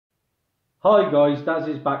Hi guys,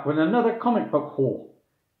 Dazzie is back with another comic book haul.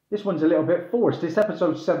 This one's a little bit forced. It's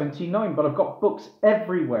episode 79, but I've got books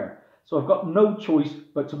everywhere. So I've got no choice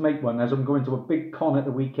but to make one as I'm going to a big con at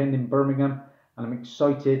the weekend in Birmingham and I'm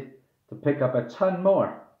excited to pick up a ton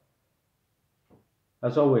more.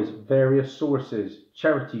 As always, various sources,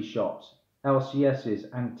 charity shops,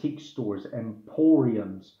 LCSs, antique stores,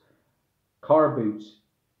 emporiums, car boots.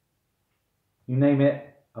 You name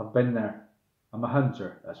it, I've been there. I'm a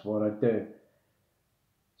hunter, that's what I do.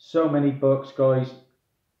 So many books, guys.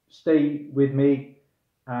 Stay with me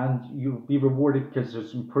and you'll be rewarded because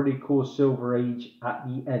there's some pretty cool Silver Age at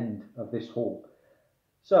the end of this haul.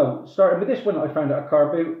 So, starting with this one I found at a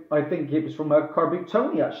car boot. I think it was from a car boot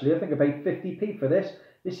Tony actually. I think I paid 50p for this.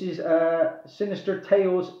 This is Sinister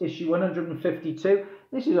Tales issue 152.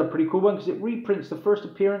 This is a pretty cool one because it reprints the first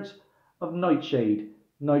appearance of Nightshade.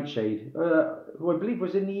 Who I believe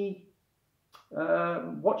was in the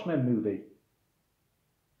Watchmen movie.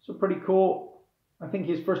 So pretty cool. I think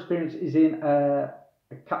his first appearance is in a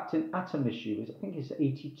Captain Atom issue. I think it's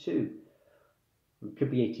 82. It could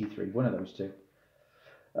be 83, one of those two.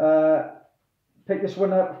 Picked this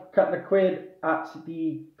one up, a couple of quid at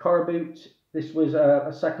the car boot. This was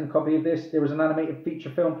a second copy of this. There was an animated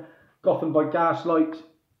feature film, Gotham by Gaslight.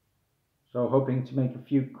 So hoping to make a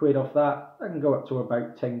few quid off that. I can go up to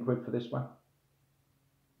about 10 quid for this one.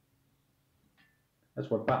 That's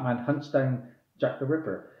where Batman hunts down Jack the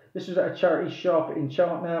Ripper. This was at a charity shop in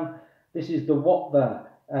Cheltenham. This is the What the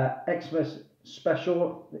Xmas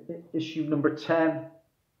special, issue number 10.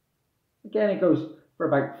 Again, it goes for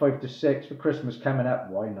about 5 to 6 for Christmas coming up.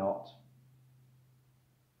 Why not?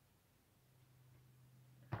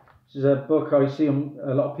 This is a book I see on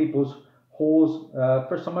a lot of people's hauls.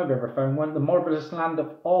 First time I've ever found one. The Marvelous Land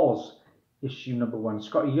of Oz, issue number 1. It's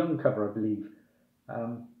got a young cover, I believe.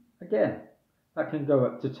 Again, that can go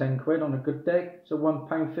up to 10 quid on a good day. So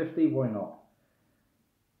 £1.50, why not?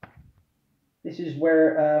 This is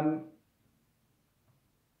where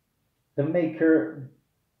the maker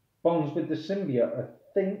bonds with the symbiote, I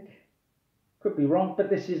think. Could be wrong, but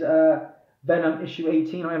this is Venom issue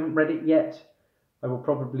 18. I haven't read it yet. I will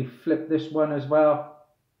probably flip this one as well.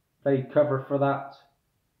 Paid cover for that.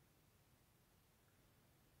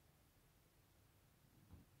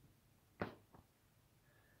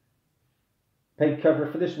 Paid cover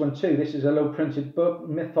for this one too. This is a low printed book,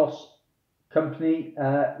 Mythos Company.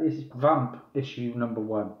 This is Vamp issue number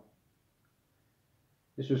 1.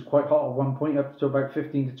 This was quite hot at one point, up to about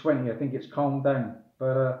 15 to 20. I think it's calmed down,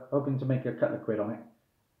 but hoping to make a couple of quid on it.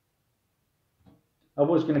 I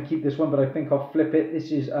was going to keep this one, but I think I'll flip it.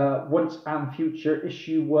 This is Once and Future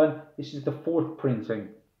issue 1. This is the 4th printing.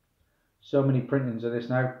 So many printings of this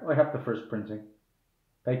now. I have the first printing.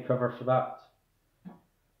 Paid cover for that.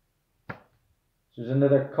 So there's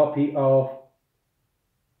another copy of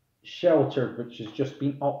Shelter, which has just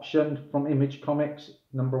been optioned from Image Comics,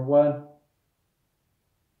 number 1.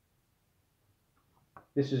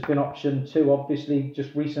 This has been optioned too, obviously,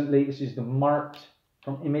 just recently. This is the Marked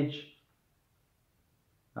from Image.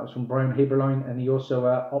 That was from Brian Haberline, and he also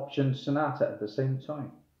optioned Sonata at the same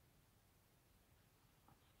time.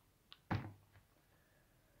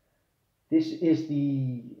 This is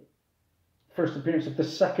the first appearance of the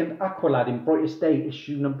second Aqualad in Brightest Day,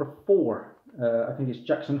 issue number 4. I think it's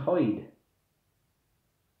Jackson Hyde.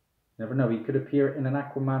 Never know, he could appear in an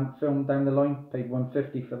Aquaman film down the line. Paid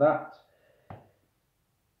 £1.50 for that.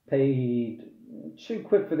 Paid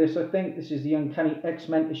 £2 for this, I think. This is the Uncanny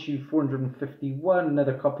X-Men issue 451.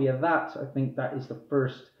 Another copy of that. I think that is the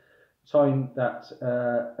first time that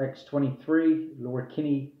X-23, Laura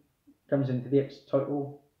Kinney, comes into the X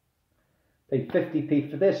title. Paid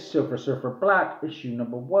 50p for this. Silver Surfer Black, issue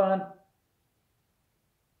number 1.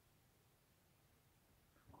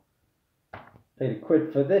 Paid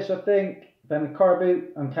 £1 for this, I think. Then the car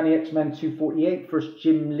boot, Uncanny X-Men 248. First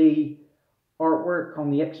Jim Lee artwork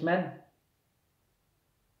on the X-Men.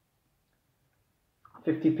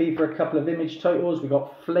 50p for a couple of Image titles. We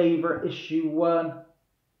got Flavor issue 1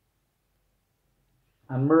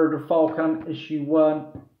 and Murder Falcon issue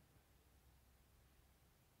 1.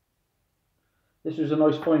 This was a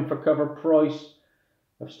nice find for cover price.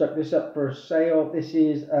 I've stuck this up for sale. This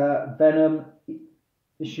is Venom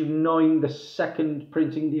issue 9, the second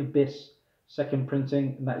printing, The Abyss, second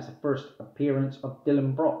printing, and that is the first appearance of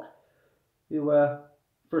Dylan Brock. Who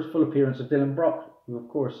first full appearance of Dylan Brock, who of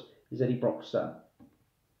course is Eddie Brock's son.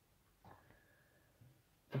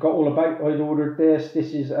 Forgot all about I'd ordered this.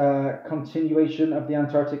 This is a continuation of the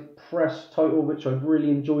Antarctic Press title, which I really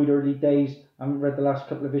enjoyed early days. I haven't read the last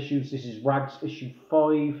couple of issues. This is Rags issue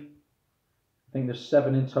 5. I think there's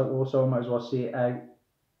 7 in total, so I might as well see it out.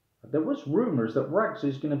 There was rumours that Rags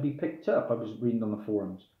is going to be picked up. I was reading on the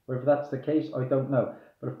forums. Whether that's the case, I don't know.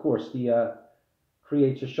 But of course, the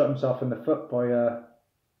creator shot himself in the foot by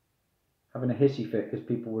having a hissy fit because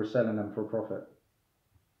people were selling them for profit.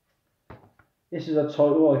 This is a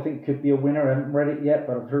title I think could be a winner. I haven't read it yet,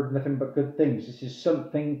 but I've heard nothing but good things. This is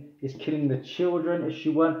Something is Killing the Children,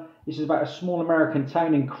 issue 1. This is about a small American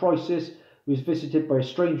town in crisis who is visited by a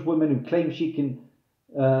strange woman who claims she can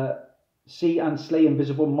see and slay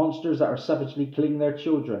invisible monsters that are savagely killing their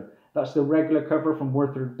children. That's the regular cover from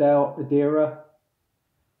Werther Dera.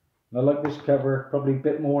 I like this cover probably a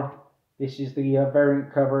bit more. This is the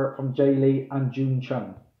variant cover from Jay Lee and June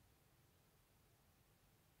Chung.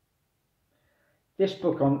 This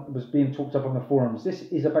book was being talked up on the forums. This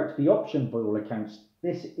is about to be optioned by all accounts.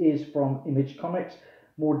 This is from Image Comics.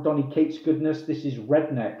 More Donny Cates goodness. This is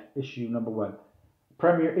Redneck, issue number 1.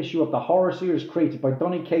 Premiere issue of the horror series created by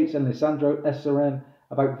Donny Cates and Lisandro Esseren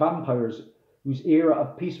about vampires whose era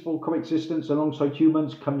of peaceful coexistence alongside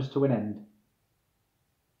humans comes to an end.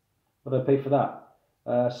 What did I pay for that?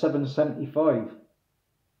 $7.75.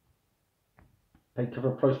 Paid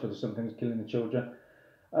cover price for the Something's Killing the Children.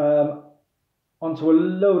 Onto a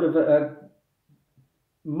load of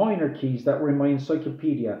minor keys that were in my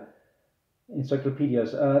encyclopedias.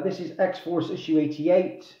 This is X-Force issue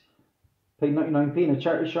 88. Paid 99p in a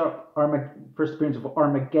charity shop. First appearance of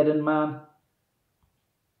Armageddon Man.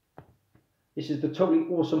 This is the Totally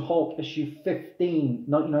Awesome Hulk issue 15.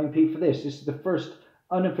 99p for this. This is the first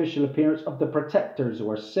unofficial appearance of the Protectors, who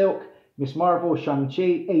are Silk, Miss Marvel,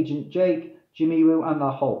 Shang-Chi, Agent Jake, Jimmy Woo, and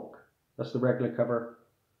the Hulk. That's the regular cover.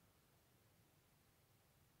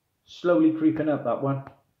 Slowly creeping up, that one.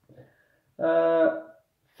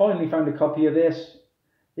 Finally found a copy of this.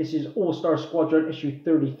 This is All-Star Squadron issue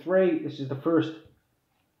 33. This is the first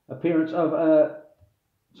appearance of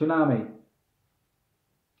Tsunami,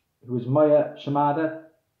 who is Maya Shimada.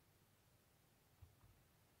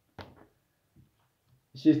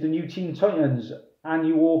 This is the new Teen Titans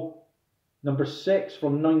annual number 6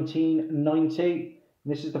 from 1990.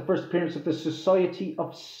 And this is the first appearance of the Society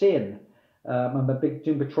of Sin. I'm a big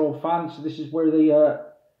Doom Patrol fan, so this is where the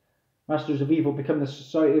Masters of Evil become the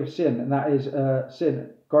Society of Sin, and that is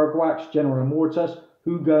Sin, Gargwax, General Immortus,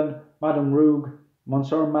 Hugun, Madame Rogue,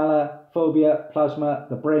 Monsieur Mala, Phobia, Plasma,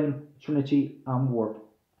 The Brain, Trinity, and Warp.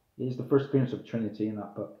 It is the first appearance of Trinity in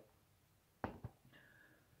that book.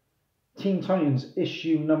 Teen Titans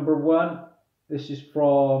issue number 1. This is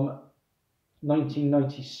from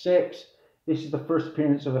 1996. This is the first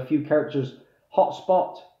appearance of a few characters: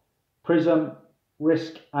 Hotspot, Prism,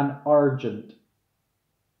 Risk, and Argent.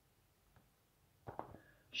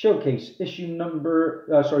 Showcase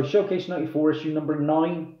Showcase 94, issue number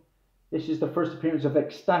 9. This is the first appearance of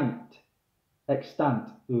Extant,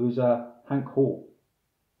 who is Hank Hall,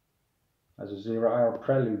 as a 0 Hour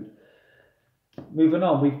Prelude. Moving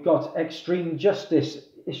on, we've got Extreme Justice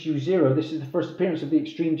issue 0. This is the first appearance of the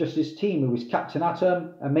Extreme Justice team, who is Captain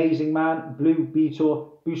Atom, Amazing Man, Blue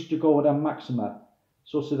Beetle, Booster Gold, and Maxima.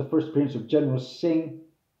 It's also the first appearance of General Singh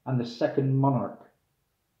and the Second Monarch.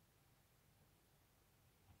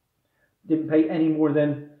 Didn't pay any more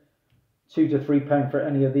than £2 to £3 for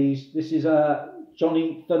any of these. This is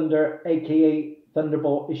Johnny Thunder, aka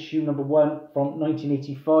Thunderbolt, issue number 1 from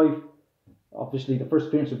 1985. Obviously the first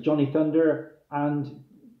appearance of Johnny Thunder and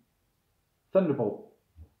Thunderbolt.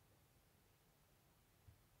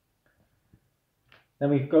 Then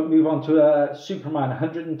we've got move on to Superman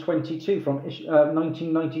 122 from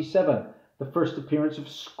 1997. The first appearance of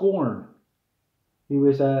Scorn, who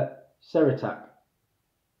is Seratak.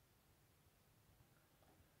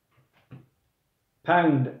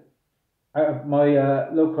 Pound out of my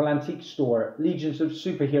local antique store, Legions of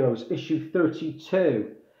Superheroes issue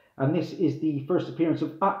 32. And this is the first appearance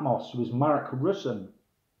of Atmos, who is Mark Russon.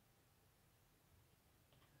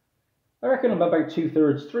 I reckon I'm about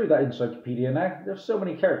 2/3 through that encyclopedia now. There's so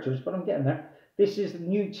many characters, but I'm getting there. This is the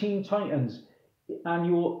new Teen Titans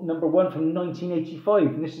annual number 1 from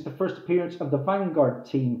 1985. And this is the first appearance of the Vanguard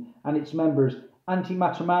team and its members: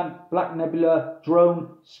 Antimatter Man, Black Nebula,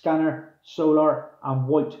 Drone, Scanner, Solar, and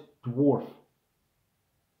White Dwarf.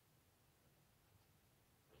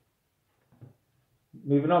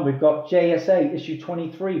 Moving on, we've got JSA issue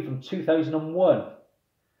 23 from 2001.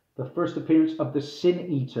 The first appearance of the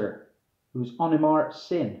Sin Eater, who's Onimar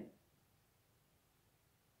Sin.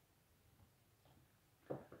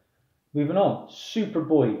 Moving on,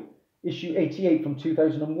 Superboy issue 88 from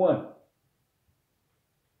 2001.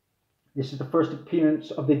 This is the first appearance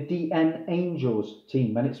of the DN Angels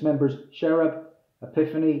team and its members Cherub,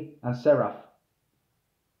 Epiphany, and Seraph.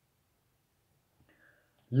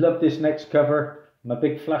 Love this next cover. I'm a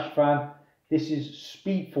big Flash fan. This is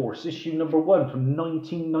Speed Force, issue number 1 from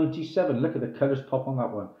 1997. Look at the colours pop on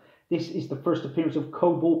that one. This is the first appearance of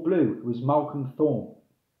Cobalt Blue, who is Malcolm Thorne.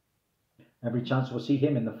 Every chance we'll see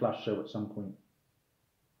him in the Flash show at some point.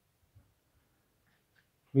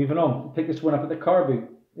 Moving on, pick this one up at the car boot.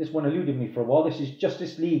 This one eluded me for a while. This is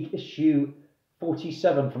Justice League issue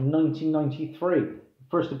 47 from 1993.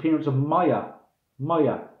 First appearance of Maya,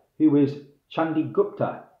 who is Chandi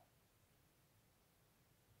Gupta.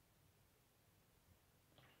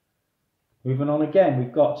 Moving on again,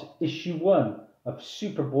 we've got issue 1 of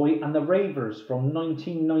Superboy and the Ravers from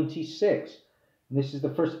 1996. And this is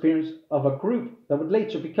the first appearance of a group that would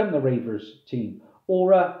later become the Ravers team.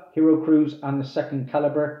 Aura, Hero Cruz and the Second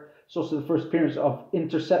Caliber. It's also the first appearance of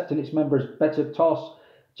Intercept and its members Beta Toss,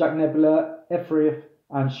 Jack Nebula, Ephraim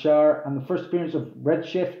and Shar. And the first appearance of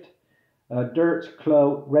Redshift, Dirt,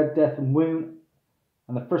 Claw, Red Death and Wound.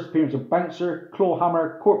 And the first appearance of Bouncer,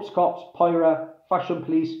 Clawhammer, Corpse Cops, Pyra, Fashion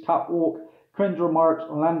Police, Catwalk, Kendra Marks,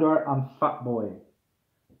 Orlando and Fat Boy.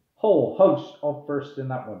 Whole host of firsts in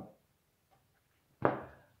that one.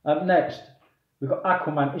 Up next, we've got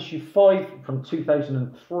Aquaman issue 5 from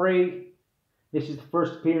 2003. This is the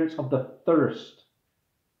first appearance of the Thirst.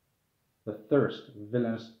 The Thirst,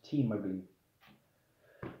 villainous team, I believe.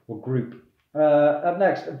 Or group. Up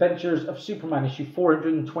next, Adventures of Superman issue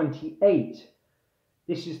 428.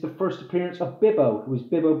 This is the first appearance of Bibbo, who is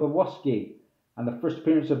Bibbo Bawoski. And the first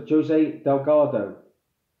appearance of Jose Delgado.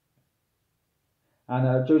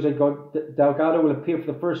 And Jose Delgado will appear for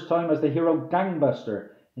the first time as the hero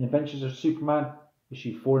Gangbuster in Adventures of Superman,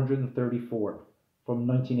 issue 434 from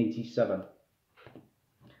 1987.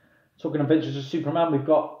 Talking Adventures of Superman, we've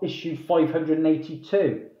got issue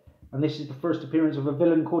 582. And this is the first appearance of a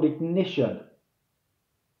villain called Ignition.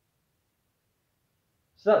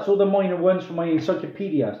 So that's all the minor ones from my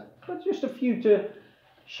encyclopedia. But just a few to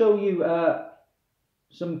show you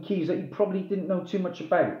some keys that you probably didn't know too much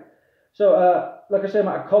about. So, like I said, I'm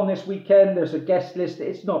at a con this weekend. There's a guest list.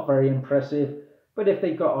 It's not very impressive. But if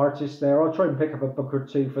they've got artists there, I'll try and pick up a book or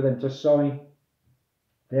two for them to sign.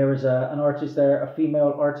 There is an artist there, a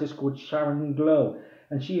female artist called Sharon Glow.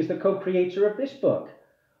 And she is the co-creator of this book.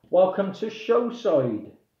 Welcome to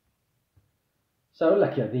Showside. So,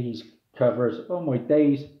 look at these covers. Oh my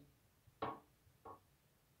days.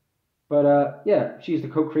 But yeah, she's the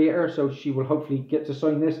co-creator, so she will hopefully get to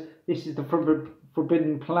sign this. This is the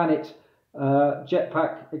Forbidden Planet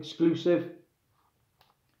Jetpack exclusive.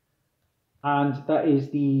 And that is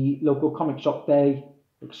the local comic shop day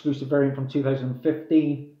exclusive variant from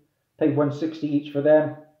 2015. Paid $160 each for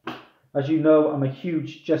them. As you know, I'm a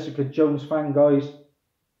huge Jessica Jones fan, guys.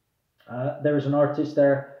 There is an artist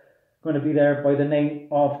there, going to be there by the name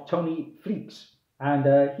of Tony Fleeks.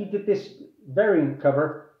 And he did this variant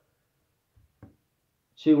cover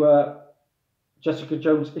to Jessica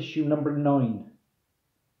Jones issue number 9.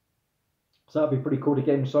 So that'd be pretty cool to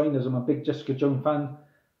get him signed, as I'm a big Jessica Jones fan.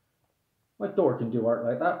 My daughter can do art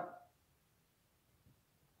like that.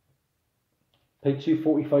 Paid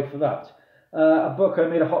 $2.45 for that. A book I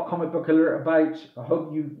made a hot comic book alert about. I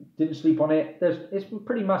hope you didn't sleep on it. It's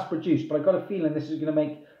pretty mass produced, but I got a feeling this is going to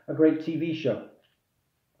make a great TV show.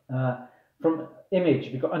 From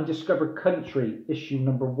Image, we've got Undiscovered Country issue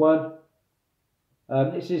number 1.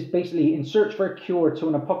 This is basically in search for a cure to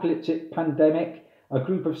an apocalyptic pandemic. A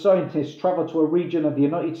group of scientists travel to a region of the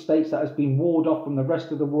United States that has been walled off from the rest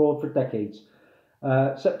of the world for decades.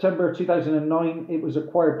 September 2009, it was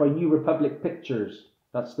acquired by New Republic Pictures.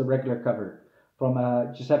 That's the regular cover from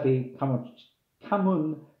Giuseppe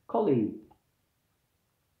Camuncoli.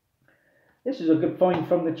 This is a good find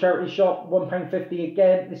from the charity shop, £1.50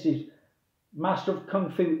 again. This is Master of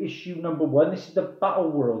Kung Fu issue number 1. This is the Battle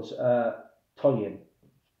Worlds tie-in.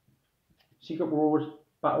 Secret Wars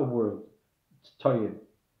Battle World tie-in.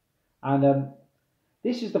 And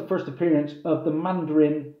this is the first appearance of the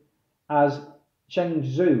Mandarin as Cheng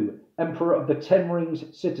Zhu, Emperor of the Ten Rings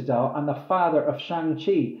Citadel and the father of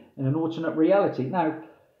Shang-Chi in an alternate reality. Now,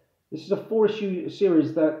 this is a 4-issue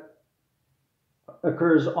series that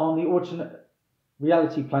occurs on the alternate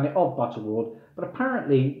reality planet of Battleworld, but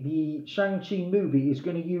apparently the Shang-Chi movie is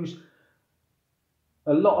going to use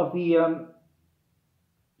a lot of the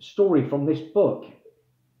story from this book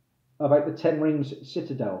about the Ten Rings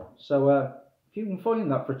Citadel. So if you can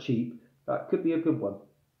find that for cheap, that could be a good one.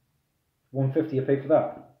 $1.50 I pay for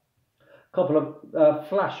that. A couple of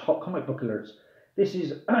flash hot comic book alerts. This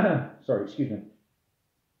is sorry, excuse me.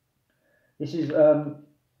 This is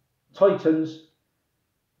Titans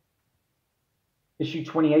issue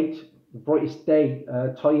 28, the Brightest Day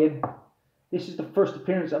tie-in. This is the first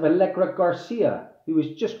appearance of Allegra Garcia, who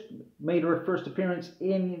has just made her first appearance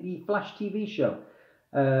in the Flash TV show.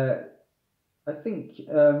 I think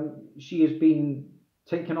she has been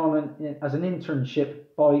taken on as an internship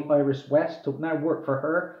by Iris West to now work for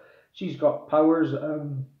her. She's got powers.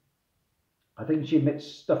 I think she emits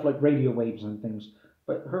stuff like radio waves and things.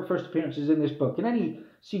 But her first appearance is in this book. And any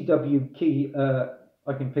CW key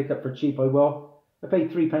I can pick up for cheap, I will. I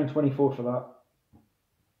paid £3.24 for that.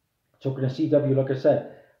 Talking to CW, like I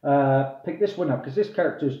said. Pick this one up because this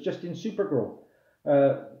character is just in Supergirl.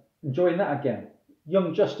 Enjoying that again.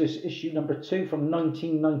 Young Justice issue number 2 from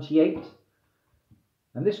 1998.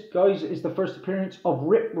 And this, guys, is the first appearance of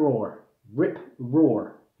Rip Roar,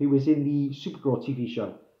 who was in the Supergirl TV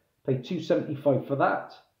show. Paid $2.75 for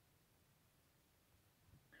that.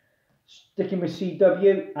 Sticking with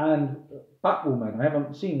CW and Batwoman. I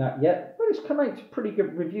haven't seen that yet, but it's come out to pretty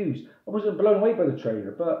good reviews. I wasn't blown away by the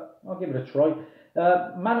trailer, but I'll give it a try.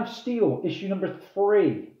 Man of Steel, issue number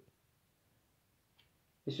 3.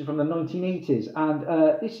 This is from the 1980s,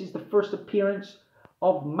 and this is the first appearance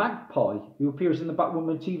of Magpie, who appears in the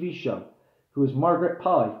Batwoman TV show, who is Margaret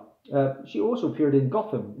Pye. She also appeared in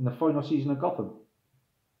Gotham, in the final season of Gotham.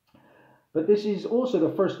 But this is also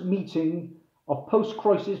the first meeting of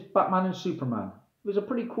post-crisis Batman and Superman. It was a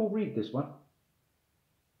pretty cool read, this one.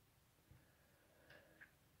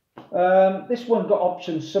 This one got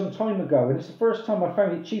options some time ago, and it's the first time I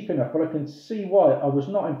found it cheap enough, but I can see why. I was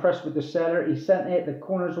not impressed with the seller. He sent it, the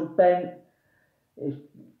corners were bent, it's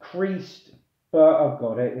creased, but I've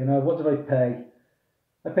got it, you know. What did I pay?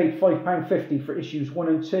 I paid £5.50 for issues 1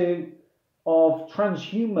 and 2 of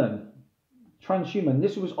Transhuman.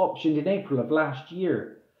 This was optioned in April of last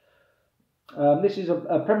year. This is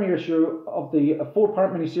a premiere issue of the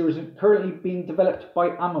 4-part miniseries currently being developed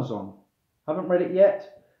by Amazon. Haven't read it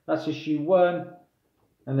yet. That's issue 1,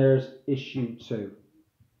 and there's issue 2.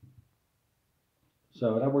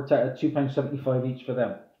 So that worked out at £2.75 each for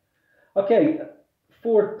them. Okay,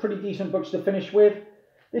 4 pretty decent books to finish with.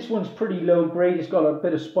 This one's pretty low grade. It's got a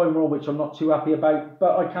bit of spine roll, which I'm not too happy about,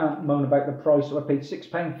 but I can't moan about the price, so I paid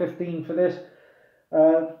 £6.15 for this.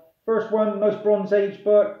 First one, nice Bronze Age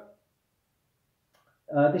book.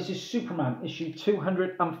 This is Superman, issue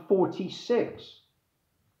 246.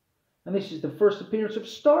 And this is the first appearance of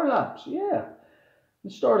Star Labs, yeah.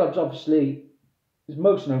 And Star Labs obviously is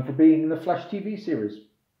most known for being in the Flash TV series.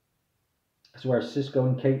 That's where Cisco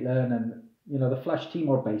and Caitlin and, you know, the Flash team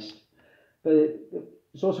are based. But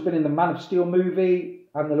it's also been in the Man of Steel movie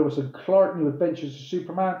and the Lewis and Clark New Adventures of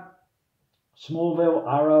Superman, Smallville,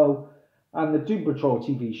 Arrow, and the Doom Patrol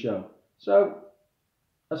TV show. So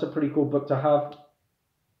that's a pretty cool book to have.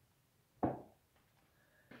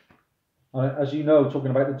 As you know, talking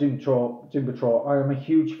about the Doom Patrol, I am a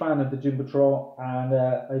huge fan of the Doom Patrol, and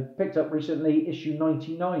I picked up recently issue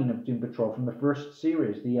 99 of Doom Patrol from the first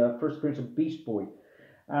series, the first appearance of Beast Boy.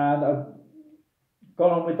 And I've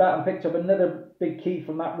gone on with that and picked up another big key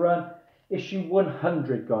from that run, issue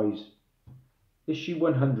 100, guys. Issue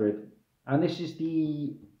 100. And this is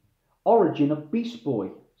the origin of Beast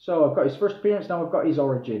Boy. So I've got his first appearance, now I've got his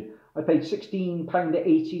origin. I paid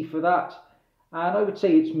 £16.80 for that. And I would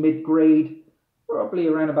say it's mid-grade, probably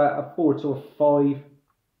around about a 4 to a 5.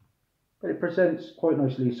 But it presents quite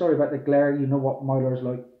nicely. Sorry about the glare, you know what Mylar's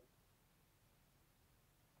like.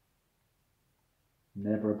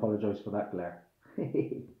 Never apologise for that glare.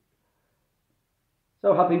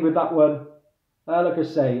 So happy with that one. Like I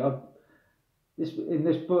say, in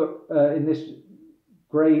this book, in this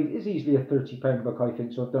grade, is easily a £30 book, I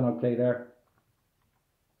think, so I've done okay there.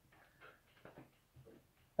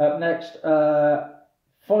 Up next,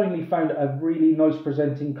 finally found a really nice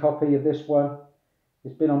presenting copy of this one.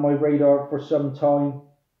 It's been on my radar for some time.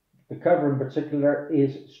 The cover in particular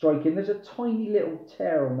is striking. There's a tiny little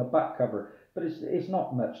tear on the back cover, but it's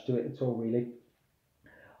not much to it at all, really.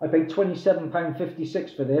 I paid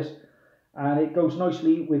 £27.56 for this, and it goes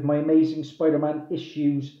nicely with my Amazing Spider-Man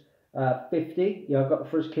issues 50. Yeah, I've got the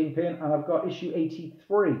first Kingpin, and I've got issue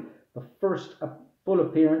 83, the first full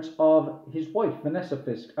appearance of his wife, Vanessa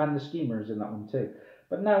Fisk, and the Schemers in that one too.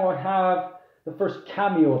 But now I have the first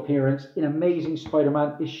cameo appearance in Amazing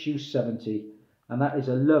Spider-Man issue 70. And that is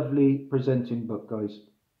a lovely presenting book, guys.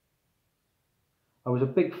 I was a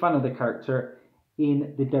big fan of the character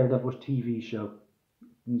in the Daredevil TV show.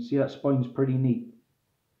 You can see that spine's pretty neat.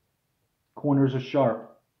 Corners are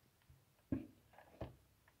sharp.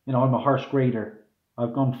 You know, I'm a harsh grader.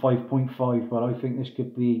 I've gone 5.5, but I think this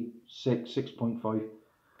could be 6.5.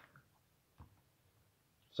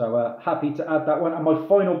 So happy to add that one. And my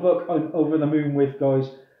final book I'm over the moon with, guys.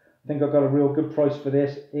 I think I got a real good price for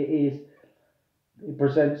this. It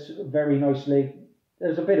presents very nicely.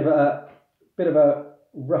 There's a bit of bit of a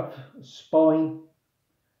rough spine,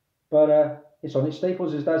 but it's on its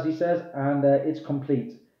staples, as Dazzie says, and it's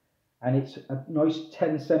complete. And it's a nice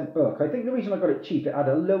 10-cent book. I think the reason I got it cheap, it had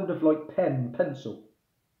a load of like pen and pencil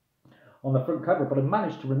on the front cover, but I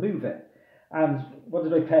managed to remove it. And what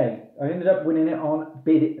did I pay? I ended up winning it on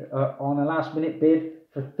on a last minute bid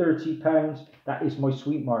for £30. That is my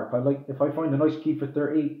sweet mark. I like, if I find a nice key for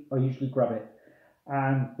 30, I usually grab it.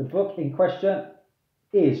 And the book in question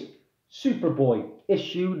is Superboy,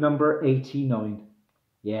 issue number 89.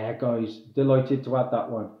 Yeah, guys, delighted to have that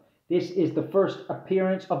one. This is the first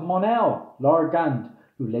appearance of Mon-El, Largand,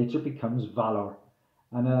 who later becomes Valor.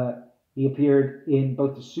 And he appeared in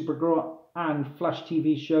both the Supergirl and Flash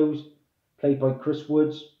TV shows, played by Chris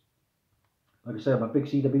Woods. Like I said, I'm a big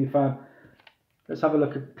CW fan. Let's have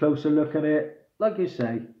a closer look at it. Like you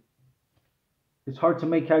say, it's hard to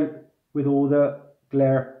make out with all the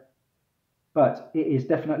glare, but it is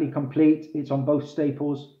definitely complete. It's on both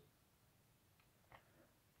staples.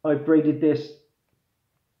 I've braided this.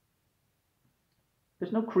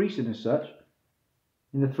 There's no creasing as such,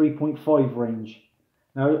 in the 3.5 range.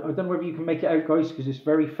 Now, I don't know whether you can make it out, guys, because it's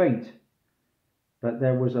very faint. But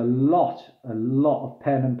there was a lot of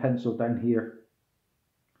pen and pencil down here.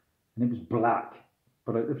 And it was black.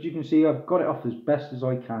 But as you can see, I've got it off as best as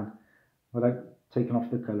I can without taking off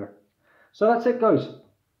the colour. So that's it, guys.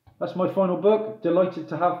 That's my final book. Delighted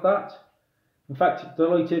to have that. In fact,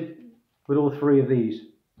 delighted with all three of these.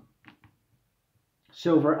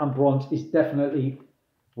 Silver and bronze is definitely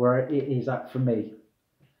where it is at for me.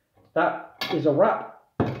 That is a wrap.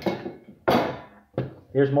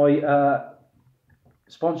 Here's my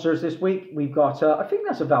sponsors this week. We've got, I think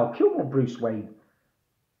that's a Val Kilmer Bruce Wayne.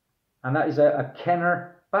 And that is a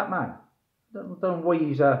Kenner Batman. Don't know why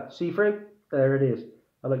he's see-through. There it is.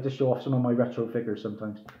 I like to show off some of my retro figures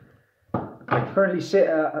sometimes. I currently sit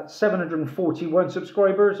at 741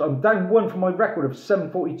 subscribers. I'm down one from my record of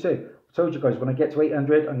 742. I told you guys, when I get to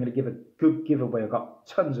 800, I'm going to give a good giveaway. I've got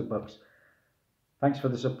tons of books. Thanks for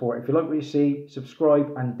the support. If you like what you see,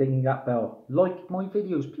 subscribe and ding that bell. Like my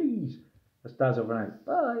videos, please. That's Daz over now.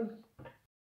 Bye.